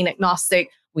are chain agnostic.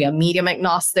 We are medium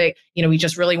agnostic. We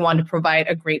just really want to provide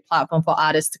a great platform for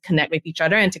artists to connect with each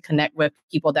other and to connect with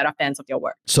people that are fans of their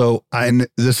work. So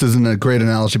this isn't a great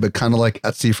analogy, but kind of like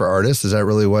Etsy for artists. Is that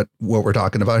really what we're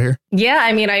talking about here? Yeah.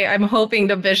 I mean, I'm hoping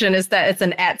the vision is that it's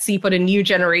an Etsy for the new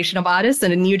generation of artists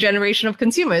and a new generation of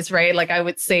consumers, right? Like I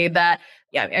would say that,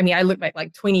 yeah, I mean, I look back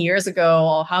like 20 years ago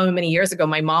or how many years ago,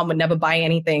 my mom would never buy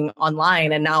anything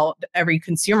online. And now every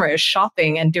consumer is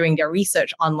shopping and doing their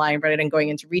research online rather than going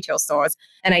into retail stores.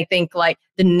 And I think like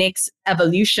the next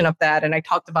evolution of that, and I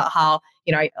talked about how,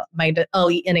 the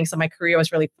early innings of my career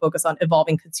was really focused on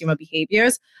evolving consumer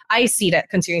behaviors. I see that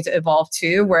continuing to evolve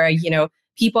too, where,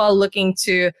 people are looking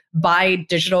to buy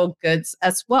digital goods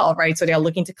as well, right? So they're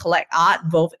looking to collect art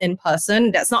both in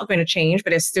person. That's not going to change,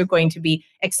 but they're still going to be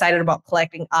excited about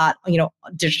collecting art,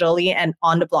 digitally and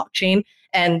on the blockchain.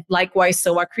 And likewise,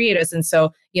 so are creators. And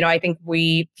so, I think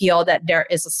we feel that there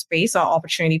is a space or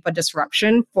opportunity for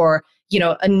disruption for,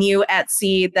 a new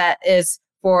Etsy that is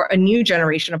for a new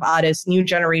generation of artists, new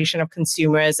generation of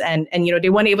consumers. And they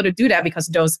weren't able to do that because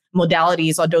those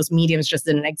modalities or those mediums just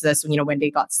didn't exist, when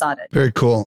they got started. Very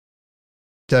cool.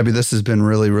 Debbie, this has been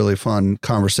really, really fun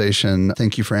conversation.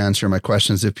 Thank you for answering my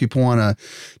questions. If people want to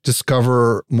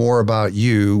discover more about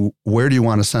you, where do you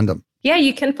want to send them? Yeah,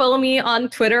 you can follow me on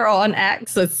Twitter or on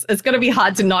X. It's going to be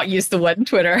hard to not use the word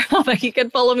Twitter, but you can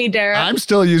follow me there. I'm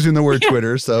still using the word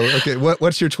Twitter. So, okay,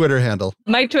 what's your Twitter handle?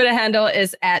 My Twitter handle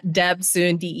is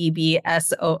 @Debsoon,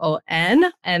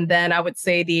 DEBSOON. And then I would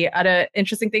say the other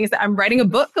interesting thing is that I'm writing a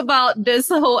book about this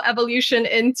whole evolution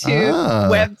into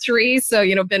Web3. So,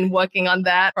 been working on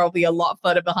that, probably a lot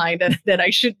further behind than I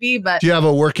should be. But do you have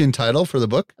a working title for the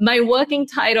book? My working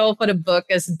title for the book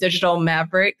is Digital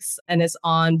Mavericks, and it's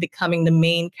on becoming the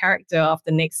main character of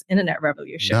the next internet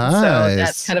revolution. Nice. So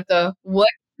that's kind of the work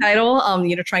title,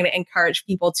 trying to encourage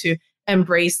people to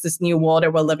embrace this new world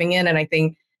that we're living in. And I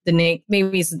think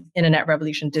maybe it's internet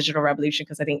revolution, digital revolution,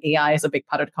 because I think AI is a big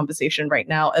part of the conversation right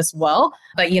now as well.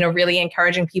 But, really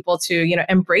encouraging people to,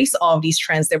 embrace all of these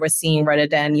trends that we're seeing rather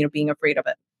than, being afraid of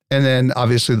it. And then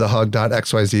obviously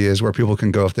TheHug.xyz is where people can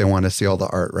go if they want to see all the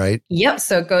art, right? Yep.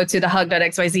 So go to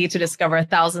TheHug.xyz to discover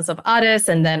thousands of artists.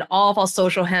 And then all of our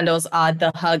social handles are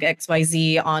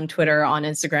TheHug.xyz on Twitter, on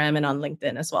Instagram, and on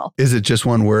LinkedIn as well. Is it just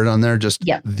one word on there? Just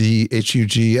the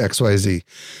TheHug.xyz.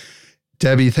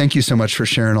 Debbie, thank you so much for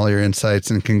sharing all your insights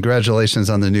and congratulations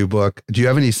on the new book. Do you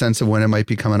have any sense of when it might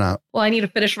be coming out? Well, I need to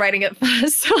finish writing it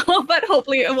first, but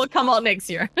hopefully it will come out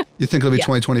next year. You think it'll be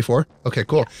 2024? Okay,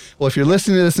 cool. Yeah. Well, if you're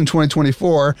listening to this in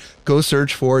 2024, go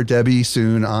search for Debbie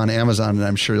Soon on Amazon and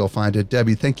I'm sure you'll find it.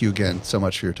 Debbie, thank you again so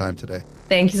much for your time today.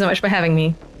 Thank you so much for having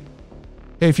me.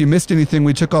 Hey, if you missed anything,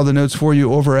 we took all the notes for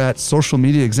you over at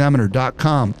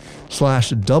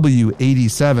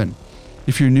socialmediaexaminer.com/W87.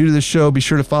 If you're new to this show, be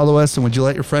sure to follow us. And would you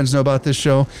let your friends know about this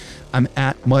show? I'm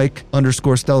at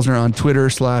Mike_Stelzner on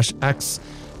Twitter/X.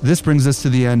 This brings us to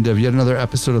the end of yet another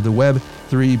episode of the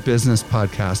Web3 Business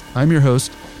Podcast. I'm your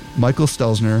host, Michael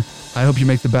Stelzner. I hope you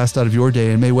make the best out of your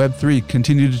day and may Web3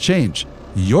 continue to change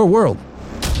your world.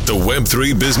 The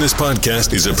Web3 Business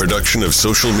Podcast is a production of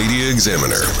Social Media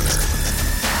Examiner.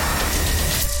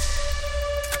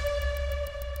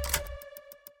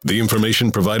 The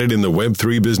information provided in the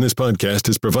Web3 Business Podcast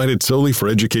is provided solely for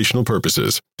educational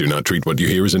purposes. Do not treat what you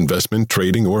hear as investment,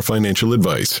 trading, or financial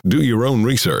advice. Do your own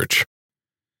research.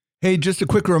 Hey, just a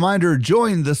quick reminder,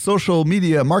 join the Social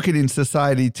Media Marketing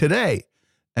Society today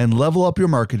and level up your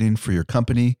marketing for your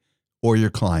company or your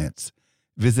clients.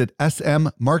 Visit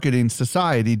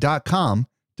smmarketingsociety.com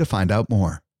to find out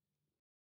more.